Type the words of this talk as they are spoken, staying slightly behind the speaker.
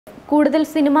കൂടുതൽ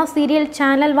cinema, serial,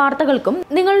 channel വാർത്തകൾക്കും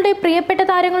നിങ്ങളുടെ പ്രിയപ്പെട്ട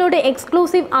താരങ്ങളുടെ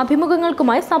എക്സ്ക്ലൂസീവ്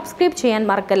അഭിമുഖങ്ങൾക്കുമായി സബ്സ്ക്രൈബ് ചെയ്യാൻ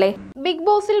മറക്കല്ലേ. ബിഗ്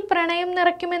ബോസിൽ പ്രണയം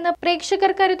നിറയ്ക്കുമെന്ന്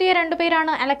പ്രേക്ഷകർ കരുതിയ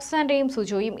രണ്ടുപേരാണ് അലക്സാൻഡ്രയും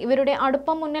സുജോയും. ഇവരുടെ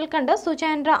അടുപ്പം മുന്നിൽ കണ്ട്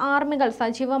സുജാൻഡ്ര ആർമികൾ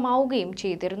സജീവമാവുകയും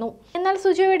ചെയ്തിരുന്നു. എന്നാൽ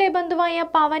സുജോയുടെ ബന്ധുവായ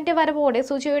പവന്റെ വരവോടെ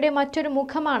സുജോയുടെ മറ്റൊരു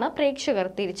മുഖമാണ് പ്രേക്ഷകർ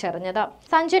തിരിച്ചറിഞ്ഞത്.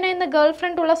 സഞ്ജന എന്ന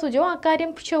ഗേൾഫ്രണ്ട് ഉള്ള സുജോ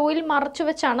അക്കാര്യം ഷോയിൽ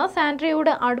മറച്ചുവെച്ചാണ്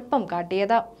സാൻഡ്രയോട് അടുപ്പം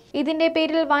കാട്ടിയത്. ഇതിന്റെ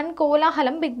പേരിൽ വൻ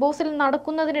കോലാഹലം ബിഗ് ബോസിൽ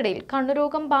നടക്കുന്നതിനിടയിൽ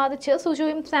കണ്ണുരോഗം ബാധിച്ച്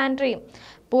സുജോയും സാൻഡ്രയും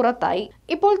പുറത്തായി.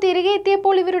 ഇപ്പോൾ തിരികെ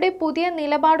എത്തിയപ്പോൾ ഇവരുടെ പുതിയ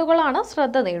നിലപാടുകളാണ്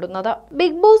ശ്രദ്ധ നേടുന്നത്.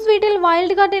 ബിഗ് ബോസ് വീട്ടിൽ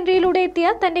വൈൽഡ് കാർഡ് എൻട്രിയിലൂടെ എത്തിയ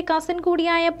തന്റെ കസിൻ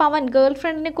കൂടിയായ പവൻ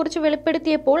ഗേൾഫ്രണ്ടിനെ കുറിച്ച്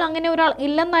വെളിപ്പെടുത്തിയപ്പോൾ അങ്ങനെ ഒരാൾ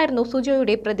ഇല്ലെന്നായിരുന്നു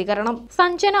സുജോയുടെ പ്രതികരണം.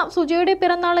 സഞ്ജന സുജോയുടെ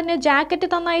പിറന്നാളിന് ജാക്കറ്റ്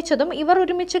തന്നയച്ചതും ഇവർ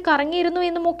ഒരുമിച്ച് കറങ്ങിയിരുന്നു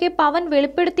എന്നുമൊക്കെ പവൻ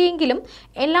വെളിപ്പെടുത്തിയെങ്കിലും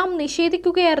എല്ലാം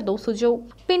നിഷേധിക്കുകയായിരുന്നു സുജോ.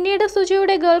 പിന്നീട്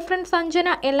സുജോയുടെ ഗേൾഫ്രണ്ട് സഞ്ജന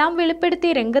എല്ലാം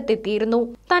വെളിപ്പെടുത്തി രംഗത്തെത്തിയിരുന്നു.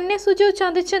 തന്നെ സുജോ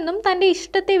ചതിച്ചെന്നും തന്റെ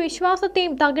ഇഷ്ടത്തെ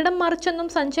വിശ്വാസത്തെയും തകിടം മറിച്ചെന്നും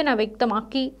സഞ്ജന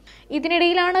വ്യക്തമാക്കി.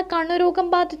 ഇതിനിടയിലാണ് കണ്ണുരോഗം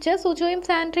ബാധിച്ച് സുജോയും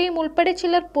സാൻഡ്രയും ഉൾപ്പെടെ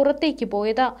ചിലർ പുറത്തേക്ക്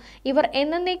പോയത്. ഇവർ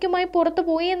എന്നേക്കുമായി പുറത്തു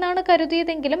പോയി എന്നാണ്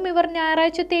കരുതിയതെങ്കിലും ഇവർ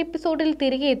ഞായറാഴ്ചത്തെ എപ്പിസോഡിൽ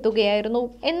തിരികെ എത്തുകയായിരുന്നു.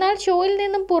 എന്നാൽ ഷോയിൽ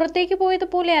നിന്നും പുറത്തേക്ക്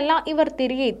പോയതുപോലെയല്ല ഇവർ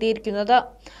തിരികെ എത്തിയിരിക്കുന്നത്.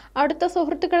 അടുത്ത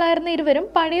സുഹൃത്തുക്കളായിരുന്ന ഇരുവരും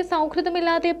പഴയ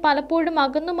സൗഹൃദമില്ലാതെ പലപ്പോഴും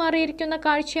അകന്നു മാറിയിരിക്കുന്ന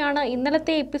കാഴ്ചയാണ്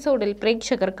ഇന്നലത്തെ എപ്പിസോഡിൽ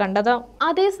പ്രേക്ഷകർ കണ്ടത്.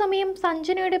 അതേസമയം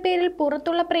സഞ്ജനയുടെ പേരിൽ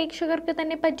പുറത്തുള്ള പ്രേക്ഷകർക്ക്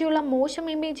തന്നെ പറ്റിയുള്ള മോശം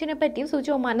ഇമേജിനെ പറ്റി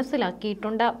സുജോ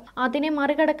മനസ്സിലാക്കിയിട്ടുണ്ട്. അതിനെ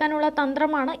മറികടക്കാനുള്ള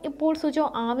തന്ത്രമാണ് ഇപ്പോൾ സുജോ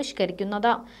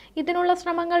ആവിഷ്കരിക്കുന്നത്. ഇതിനുള്ള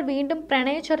ശ്രമങ്ങൾ വീണ്ടും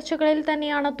പ്രണയ ചർച്ചകളിൽ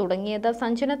തന്നെയാണ് തുടങ്ങിയത്.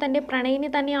 സഞ്ജന തന്റെ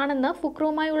പ്രണയിനി തന്നെയാണെന്ന്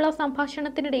ഫുക്രുവുമായുള്ള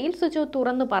സംഭാഷണത്തിനിടയിൽ സുജോ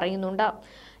തുറന്നു പറയുന്നുണ്ട്.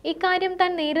 ഇക്കാര്യം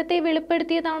താൻ നേരത്തെ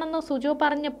വെളിപ്പെടുത്തിയതാണെന്ന് സുജോ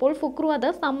പറഞ്ഞപ്പോൾ ഫുക്രു അത്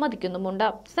സമ്മതിക്കുന്നുമുണ്ട്.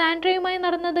 സാൻഡ്രയുമായി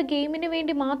നടന്നത് ഗെയിമിന്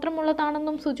വേണ്ടി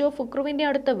മാത്രമുള്ളതാണെന്നും സുജോ ഫുക്രുവിന്റെ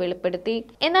അടുത്ത് വെളിപ്പെടുത്തി.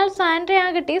 എന്നാൽ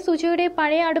സാൻഡ്രയാകട്ടെ സുജോയുടെ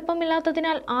പഴയ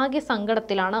അടുപ്പമില്ലാത്തതിനാൽ ആകെ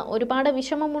സങ്കടത്തിലാണ്. ഒരുപാട്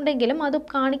വിഷമമുണ്ടെങ്കിലും അത്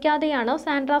കാണിക്കാതെയാണ്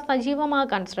സാൻഡ്ര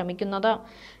സജീവമാകാൻ ശ്രമിക്കുന്നത്.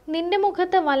 നിന്റെ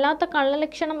മുഖത്ത് വല്ലാത്ത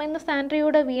കള്ളലക്ഷണം എന്ന്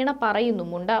സാൻഡ്രയോട് വീണ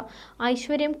പറയുന്നുമുണ്ട്.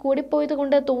 ഐശ്വര്യം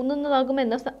കൂടിപ്പോയതുകൊണ്ട്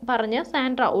തോന്നുന്നതാകുമെന്ന് പറഞ്ഞ്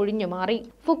സാൻഡ്ര ഒഴിഞ്ഞു മാറി.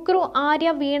 ഫുക്രു, ആര്യ,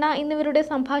 വീണ എന്നിവരുടെ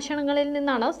സംഭാഷണങ്ങളിൽ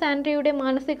നിന്നാണ് സാൻഡ്രയുടെ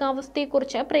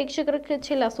മാനസികാവസ്ഥയെക്കുറിച്ച് പ്രേക്ഷകർക്ക്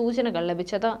ചില സൂചനകൾ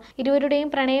ലഭിച്ചത്. ഇരുവരുടെയും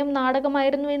പ്രണയം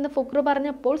നാടകമായിരുന്നു എന്ന് ഫുക്രു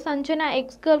പറഞ്ഞപ്പോൾ സഞ്ജന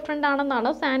എക്സ് ഗേൾഫ്രണ്ട്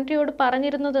ആണെന്നാണ് സാൻഡ്രയോട്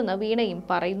പറഞ്ഞിരുന്നതെന്ന് വീണയും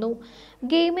പറയുന്നു.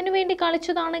 ഗെയിമിന് വേണ്ടി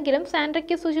കളിച്ചതാണെങ്കിലും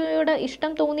സാൻഡ്രയ്ക്ക് സുജോയോട്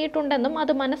ഇഷ്ടം തോന്നിയിട്ടുണ്ടെന്നും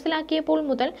അത് മനസ്സിലാക്കിയപ്പോൾ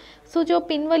മുതൽ സുജോ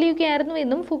പിൻവലിയുകയായിരുന്നു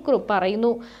എന്നും ഫുക്രു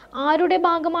പറയുന്നു. ആരുടെ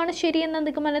ഭാഗമാണ് ശരിയെന്ന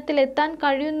നിഗമനത്തിൽ എത്താൻ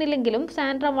കഴിയുന്നില്ലെങ്കിലും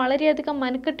സാൻഡ്ര വളരെയധികം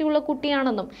മനക്കെട്ടിയുള്ള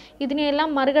കുട്ടിയാണെന്നും ഇതിനെയെല്ലാം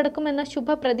മറികടക്കുമെന്ന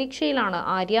ശുഭപ്രതീക്ഷയിലാണ്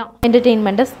Arya.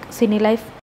 Entertainment desk, Sini life.